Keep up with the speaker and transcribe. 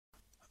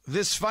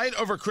This fight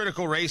over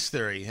critical race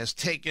theory has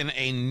taken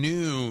a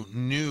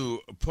new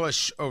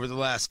push over the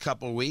last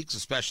couple of weeks,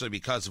 especially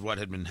because of what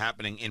had been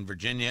happening in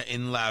Virginia,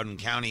 in Loudoun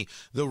County,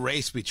 the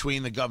race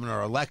between the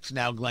governor-elect,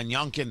 now Glenn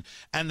Youngkin,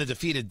 and the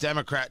defeated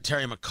Democrat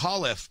Terry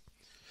McAuliffe.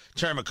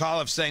 Terry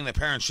McAuliffe saying that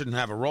parents shouldn't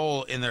have a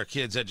role in their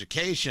kids'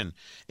 education.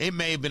 It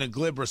may have been a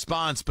glib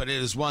response, but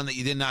it is one that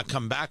you did not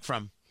come back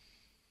from.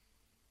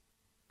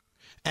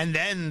 And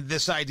then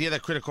this idea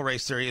that critical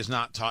race theory is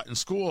not taught in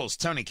schools.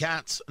 Tony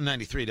Katz,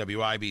 93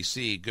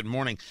 WIBC, good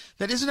morning.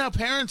 That isn't how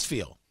parents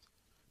feel,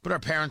 but are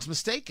parents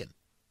mistaken?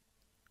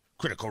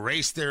 Critical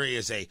race theory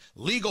is a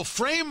legal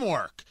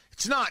framework.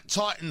 It's not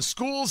taught in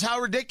schools. How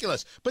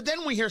ridiculous. But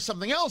then we hear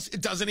something else.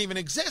 It doesn't even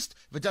exist.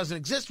 If it doesn't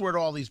exist, where do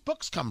all these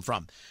books come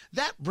from?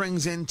 That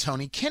brings in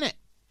Tony Kinnett,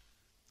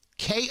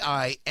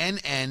 Kinnett.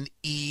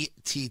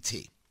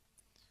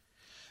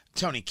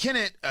 Tony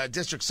Kinnett,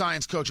 district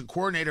science coach and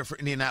coordinator for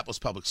Indianapolis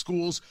Public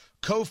Schools,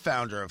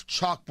 co-founder of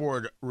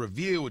Chalkboard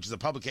Review, which is a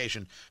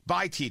publication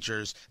by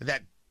teachers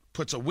that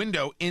puts a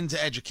window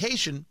into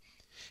education.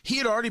 He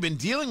had already been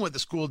dealing with the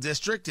school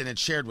district and had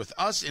shared with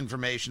us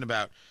information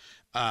about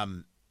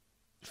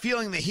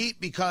feeling the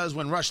heat because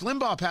when Rush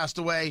Limbaugh passed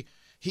away,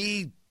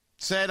 he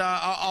said,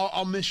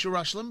 I'll miss you,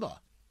 Rush Limbaugh,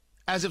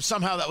 as if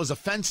somehow that was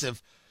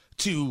offensive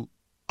to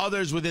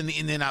others within the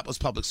Indianapolis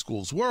Public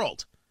Schools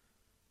world.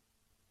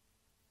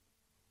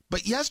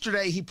 But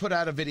yesterday, he put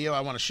out a video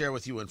I want to share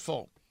with you in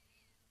full,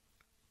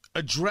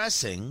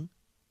 addressing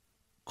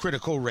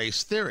critical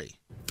race theory.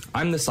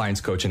 I'm the science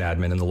coach and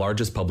admin in the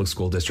largest public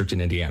school district in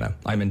Indiana.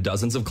 I'm in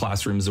dozens of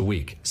classrooms a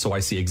week, so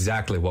I see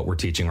exactly what we're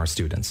teaching our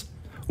students.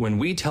 When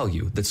we tell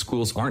you that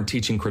schools aren't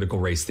teaching critical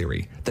race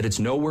theory, that it's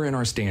nowhere in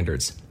our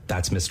standards,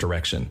 that's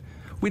misdirection.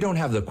 We don't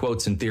have the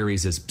quotes and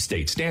theories as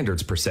state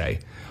standards per se.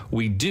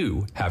 We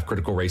do have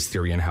critical race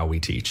theory in how we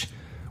teach.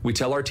 We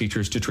tell our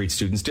teachers to treat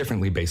students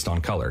differently based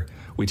on color.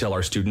 We tell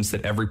our students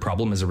that every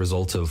problem is a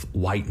result of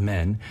white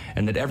men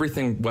and that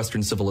everything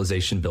Western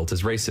civilization built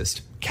is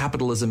racist.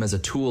 Capitalism as a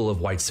tool of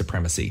white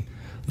supremacy.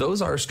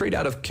 Those are straight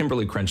out of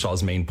Kimberly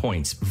Crenshaw's main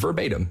points,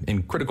 verbatim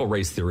in Critical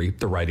Race Theory,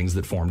 the writings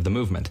that formed the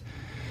movement.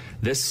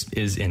 This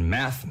is in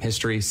math,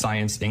 history,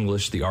 science,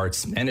 English, the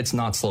arts, and it's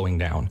not slowing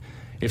down.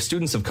 If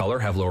students of color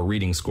have lower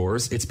reading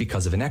scores, it's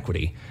because of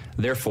inequity.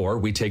 Therefore,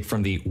 we take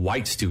from the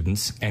white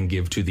students and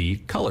give to the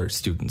color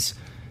students.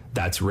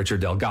 That's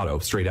Richard Delgado,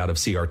 straight out of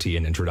CRT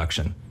and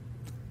Introduction.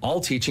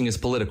 All teaching is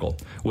political,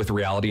 with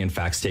reality and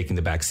facts taking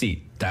the back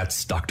seat.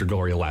 That's Dr.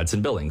 Gloria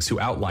Ladson-Billings, who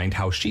outlined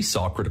how she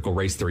saw critical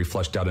race theory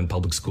fleshed out in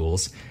public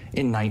schools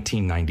in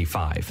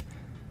 1995.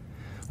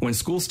 When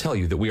schools tell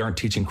you that we aren't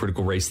teaching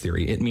critical race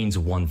theory, it means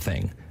one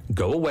thing.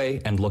 Go away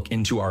and look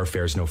into our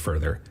affairs no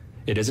further.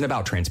 It isn't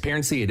about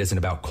transparency. It isn't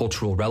about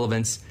cultural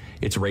relevance.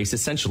 It's race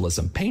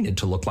essentialism, painted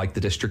to look like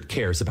the district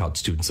cares about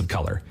students of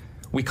color.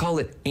 We call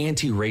it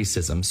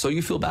anti-racism, so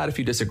you feel bad if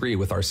you disagree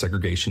with our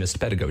segregationist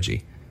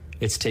pedagogy.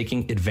 It's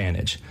taking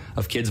advantage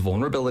of kids'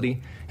 vulnerability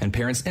and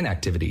parents'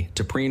 inactivity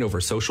to preen over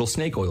social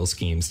snake oil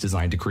schemes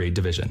designed to create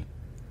division.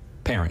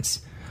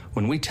 Parents,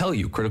 when we tell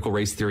you critical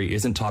race theory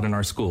isn't taught in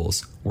our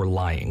schools, we're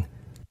lying.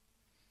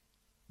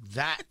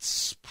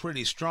 That's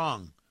pretty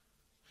strong.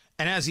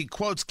 And as he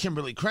quotes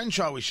Kimberly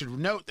Crenshaw, we should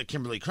note that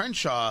Kimberly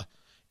Crenshaw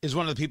is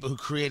one of the people who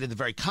created the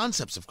very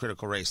concepts of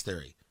critical race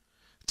theory.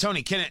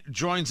 Tony Kinnett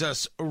joins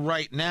us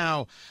right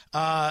now.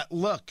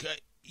 Look,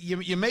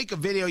 you make a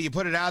video, you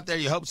put it out there,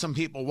 you hope some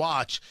people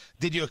watch.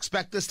 Did you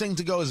expect this thing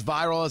to go as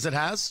viral as it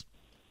has?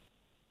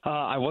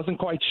 I wasn't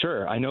quite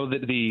sure. I know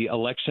that the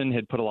election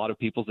had put a lot of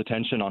people's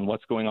attention on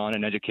what's going on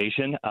in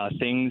education.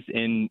 Things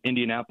in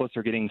Indianapolis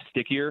are getting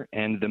stickier,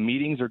 and the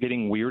meetings are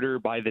getting weirder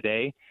by the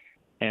day.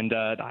 And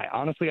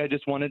I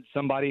just wanted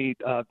somebody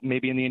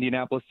maybe in the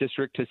Indianapolis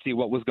district to see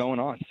what was going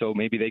on, so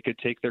maybe they could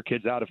take their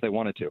kids out if they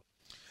wanted to.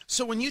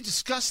 So when you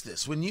discuss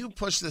this, when you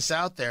push this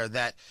out there,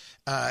 that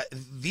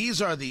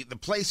these are the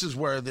places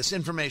where this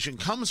information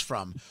comes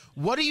from,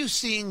 what are you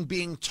seeing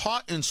being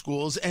taught in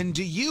schools? And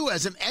do you,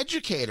 as an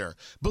educator,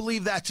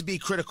 believe that to be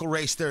critical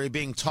race theory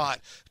being taught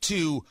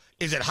to,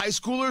 is it high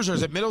schoolers or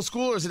is it middle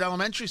school or is it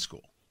elementary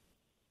school?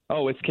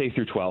 Oh, it's K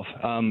through 12.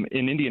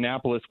 In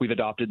Indianapolis, we've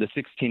adopted the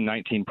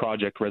 1619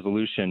 Project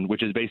resolution,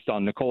 which is based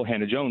on Nicole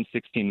Hannah-Jones'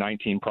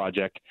 1619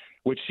 Project,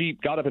 which she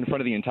got up in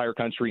front of the entire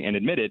country and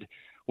admitted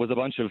was a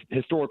bunch of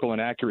historical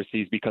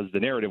inaccuracies because the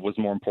narrative was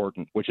more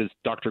important, which is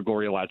Dr.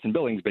 Gloria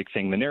Ladson-Billings' big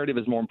thing. The narrative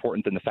is more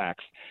important than the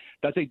facts.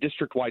 That's a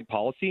district-wide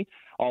policy.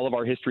 All of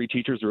our history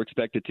teachers are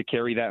expected to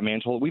carry that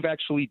mantle. We've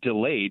actually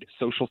delayed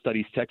social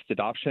studies text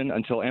adoption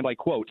until, and I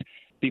quote,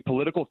 the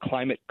political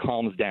climate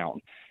calms down,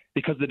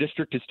 because the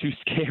district is too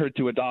scared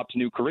to adopt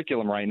new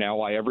curriculum right now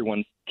while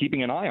everyone's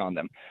keeping an eye on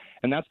them.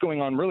 And that's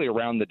going on really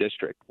around the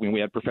district. When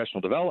we had professional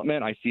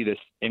development, I see this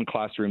in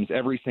classrooms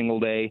every single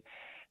day.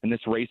 And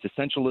this race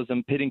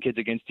essentialism, pitting kids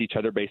against each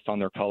other based on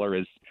their color,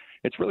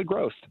 it's really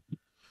gross.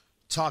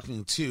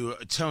 Talking to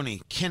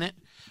Tony Kinnett.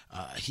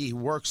 He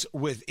works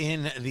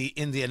within the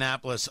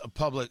Indianapolis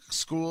Public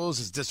Schools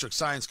as district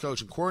science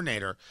coach and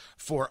coordinator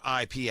for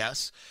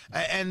IPS.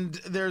 And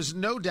there's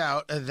no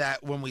doubt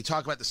that when we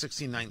talk about the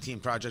 1619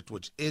 Project,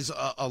 which is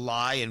a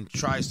lie and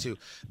tries to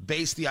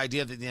base the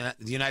idea that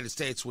the United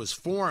States was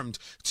formed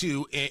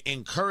to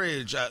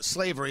encourage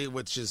slavery,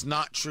 which is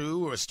not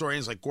true.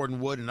 Historians like Gordon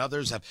Wood and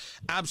others have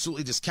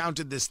absolutely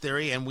discounted this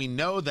theory, and we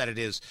know that it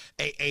is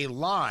a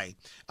lie.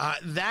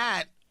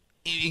 That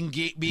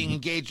being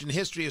engaged in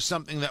history is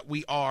something that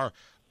we are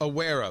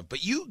aware of.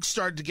 But you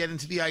started to get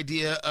into the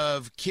idea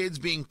of kids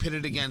being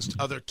pitted against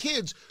other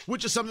kids,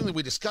 which is something that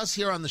we discuss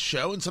here on the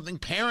show and something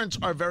parents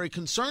are very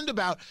concerned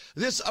about,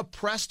 this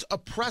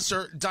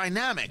oppressed-oppressor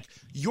dynamic.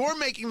 You're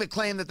making the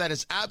claim that that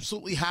is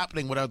absolutely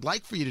happening. What I'd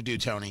like for you to do,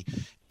 Tony,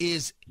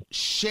 is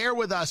share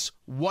with us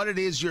what it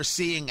is you're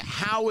seeing.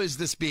 How is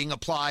this being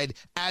applied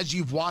as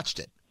you've watched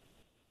it?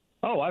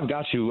 Oh, I've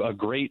got you a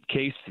great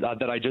case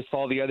that I just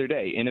saw the other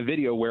day in a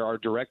video where our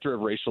director of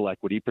racial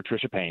equity,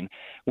 Patricia Payne,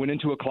 went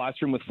into a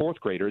classroom with fourth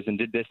graders and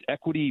did this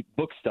equity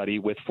book study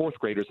with fourth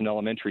graders in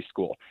elementary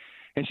school.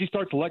 And she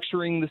starts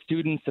lecturing the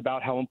students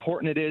about how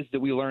important it is that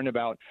we learn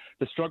about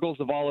the struggles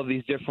of all of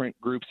these different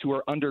groups who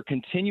are under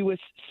continuous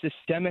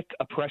systemic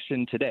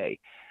oppression today.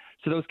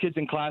 So those kids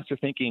in class are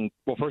thinking,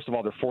 well, first of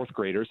all, they're fourth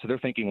graders. So they're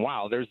thinking,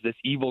 wow, there's this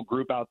evil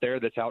group out there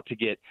that's out to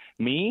get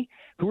me.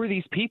 Who are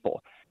these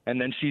people? And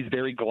then she's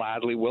very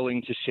gladly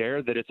willing to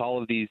share that it's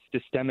all of these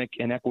systemic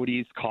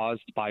inequities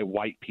caused by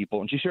white people.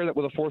 And she shared that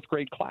with a fourth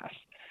grade class.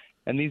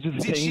 And these are the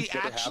Did things she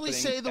actually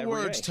say the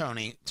words,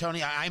 Tony?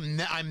 Tony,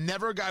 I'm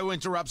never a guy who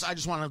interrupts. I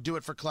just want to do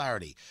it for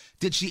clarity.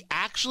 Did she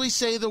actually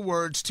say the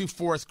words to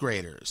fourth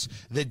graders?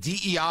 The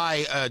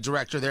DEI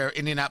director there,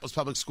 Indianapolis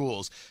Public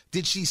Schools.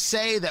 Did she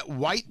say that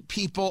white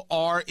people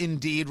are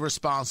indeed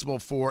responsible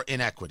for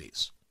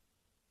inequities?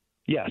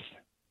 Yes.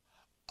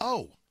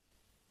 Oh.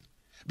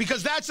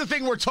 Because that's the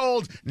thing we're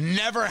told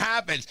never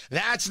happens.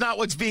 That's not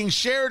what's being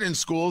shared in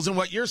schools. And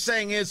what you're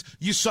saying is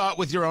you saw it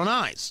with your own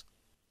eyes.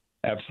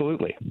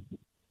 Absolutely.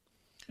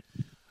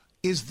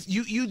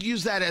 You'd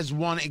use that as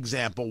one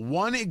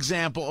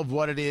example of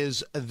what it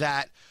is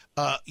that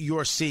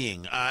you're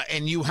seeing.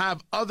 And you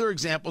have other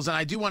examples, and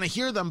I do want to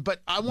hear them,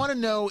 but I want to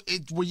know,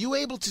 were you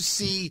able to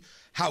see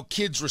how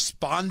kids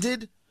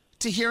responded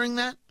to hearing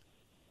that?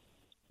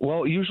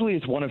 Well, usually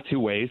it's one of two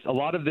ways. A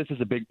lot of this is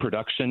a big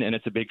production and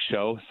it's a big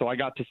show. So I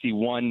got to see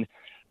one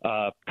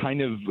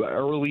kind of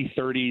early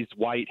 30s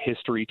white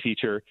history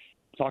teacher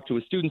talk to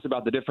his students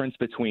about the difference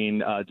between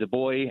Du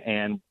Bois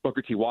and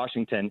Booker T.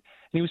 Washington. And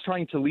he was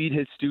trying to lead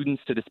his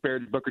students to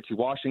disparage Booker T.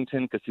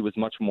 Washington because he was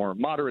much more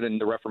moderate in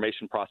the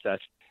Reformation process.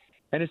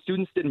 And his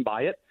students didn't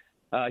buy it.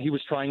 He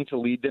was trying to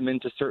lead them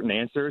into certain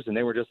answers, and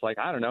they were just like,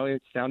 I don't know,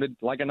 it sounded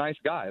like a nice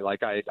guy.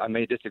 Like I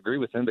may disagree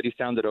with him, but he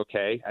sounded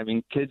okay. I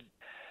mean, kids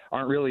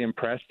aren't really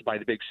impressed by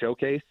the big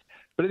showcase.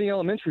 But in the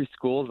elementary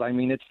schools, I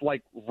mean, it's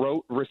like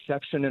rote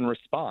reception and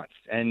response.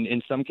 And in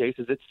some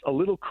cases, it's a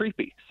little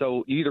creepy.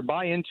 So you either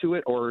buy into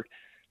it or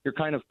you're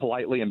kind of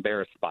politely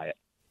embarrassed by it.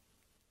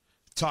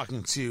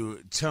 Talking to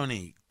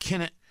Tony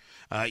Kinnett.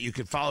 You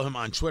can follow him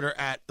on Twitter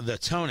at the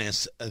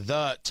Tonus,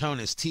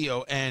 Tonus.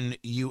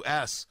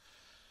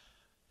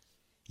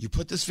 You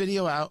put this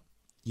video out.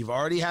 You've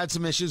already had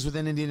some issues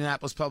within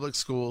Indianapolis Public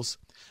Schools.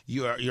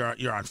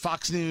 You're on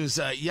Fox News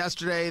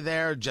yesterday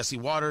there. Jesse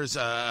Waters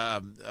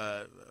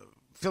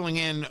filling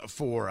in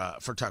for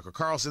Tucker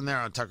Carlson there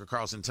on Tucker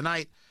Carlson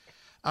Tonight.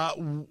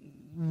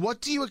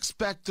 What do you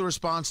expect the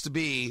response to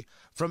be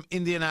from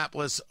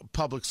Indianapolis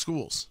Public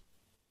Schools?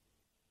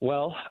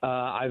 Well,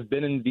 I've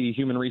been in the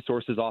Human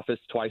Resources office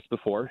twice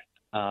before.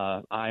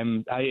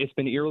 It's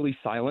been eerily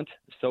silent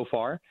so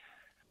far.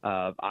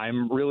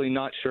 I'm really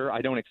not sure.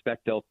 I don't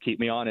expect they'll keep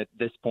me on at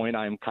this point.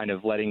 I'm kind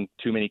of letting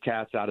too many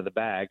cats out of the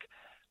bag.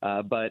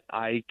 But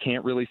I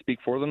can't really speak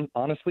for them.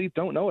 Honestly,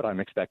 don't know what I'm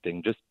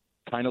expecting. Just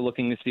kind of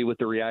looking to see what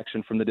the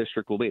reaction from the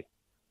district will be.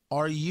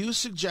 Are you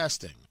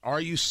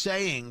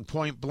saying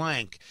point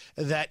blank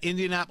that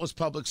Indianapolis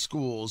Public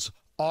Schools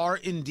are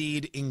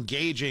indeed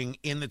engaging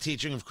in the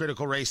teaching of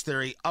critical race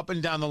theory up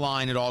and down the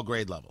line at all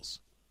grade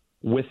levels?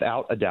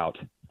 Without a doubt.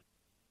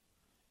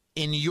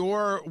 In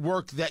your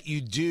work that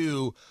you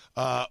do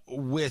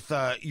with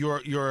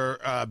your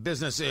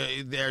business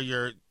there,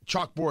 your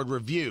chalkboard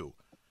review,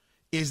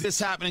 is this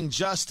happening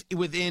just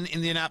within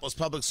Indianapolis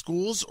Public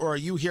Schools, or are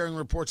you hearing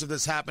reports of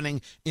this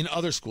happening in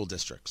other school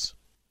districts?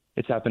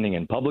 It's happening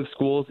in public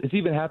schools. It's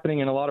even happening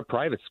in a lot of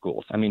private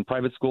schools. I mean,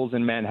 private schools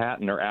in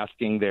Manhattan are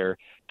asking their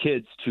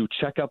kids to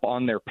check up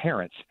on their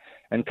parents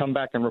and come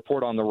back and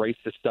report on the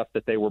racist stuff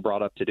that they were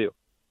brought up to do.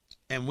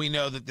 And we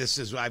know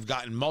that I've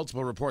gotten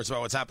multiple reports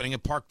about what's happening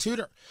at Park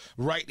Tudor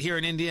right here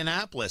in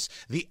Indianapolis.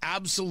 The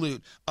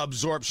absolute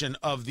absorption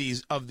of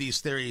these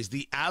theories,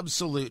 the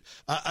absolute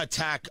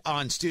attack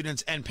on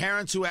students, and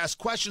parents who ask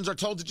questions are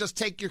told to just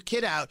take your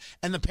kid out,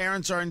 and the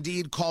parents are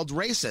indeed called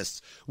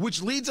racists,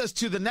 which leads us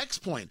to the next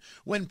point.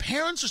 When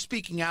parents are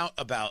speaking out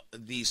about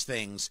these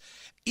things,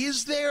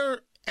 is there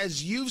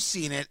as you've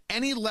seen it,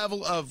 any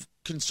level of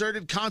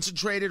concerted,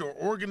 concentrated, or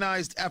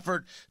organized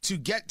effort to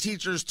get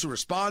teachers to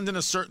respond in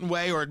a certain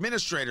way or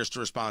administrators to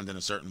respond in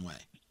a certain way?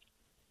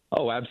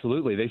 Oh,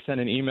 absolutely. They sent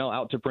an email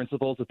out to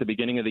principals at the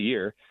beginning of the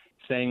year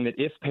saying that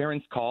if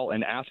parents call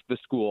and ask the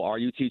school, are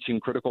you teaching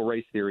critical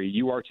race theory,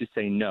 you are to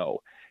say no.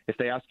 If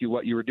they ask you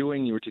what you were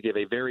doing, you were to give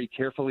a very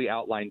carefully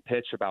outlined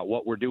pitch about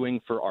what we're doing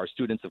for our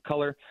students of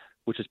color,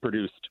 which has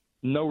produced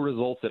no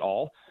results at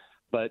all.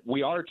 But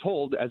we are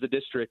told as a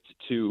district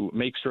to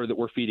make sure that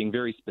we're feeding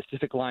very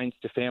specific lines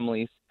to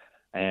families,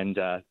 and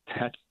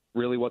that's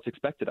really what's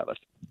expected of us.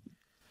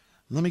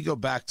 Let me go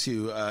back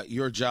to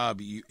your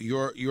job,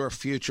 your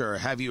future.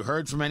 Have you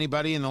heard from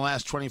anybody in the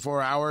last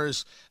 24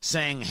 hours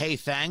saying, hey,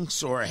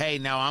 thanks, or hey,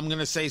 now I'm going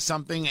to say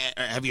something?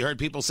 Have you heard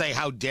people say,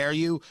 how dare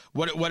you?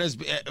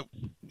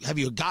 Have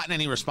you gotten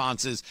any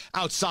responses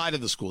outside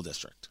of the school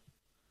district?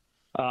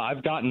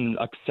 I've gotten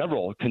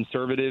several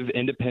conservative,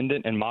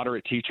 independent, and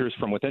moderate teachers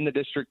from within the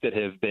district that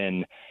have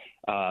been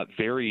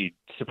very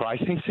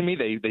surprising to me.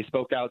 They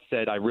spoke out,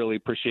 said, I really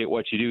appreciate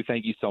what you do.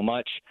 Thank you so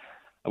much,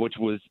 which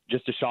was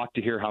just a shock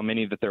to hear how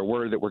many that there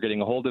were that were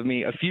getting a hold of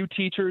me. A few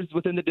teachers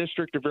within the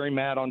district are very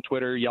mad on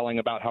Twitter, yelling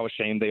about how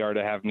ashamed they are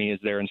to have me as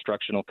their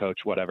instructional coach,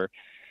 whatever.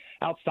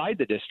 Outside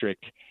the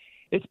district,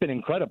 it's been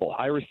incredible.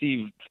 I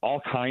received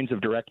all kinds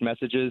of direct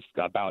messages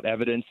about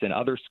evidence in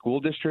other school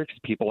districts,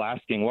 people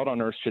asking what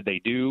on earth should they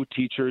do,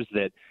 teachers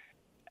that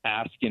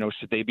ask,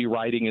 should they be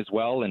writing as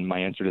well? And my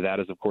answer to that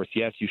is, of course,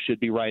 yes, you should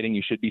be writing.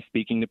 You should be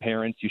speaking to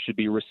parents. You should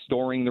be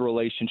restoring the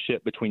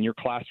relationship between your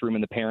classroom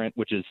and the parent,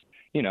 which is,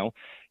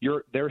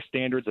 their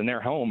standards in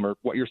their home are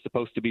what you're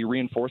supposed to be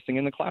reinforcing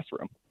in the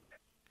classroom.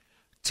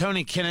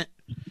 Tony Kinnett,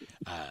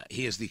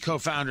 he is the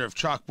co-founder of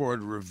Chalkboard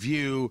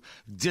Review,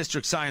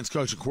 district science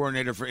coach and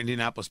coordinator for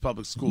Indianapolis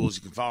Public Schools.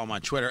 You can follow him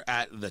on Twitter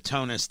at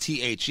TheTonus,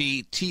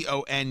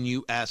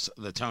 TheTonus,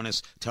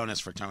 TheTonus,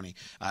 Tonus for Tony.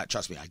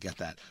 Trust me, I get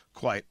that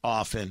quite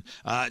often.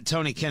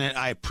 Tony Kinnett,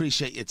 I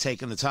appreciate you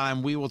taking the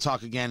time. We will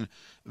talk again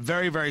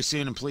very, very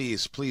soon, and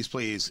please, please,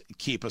 please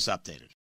keep us updated.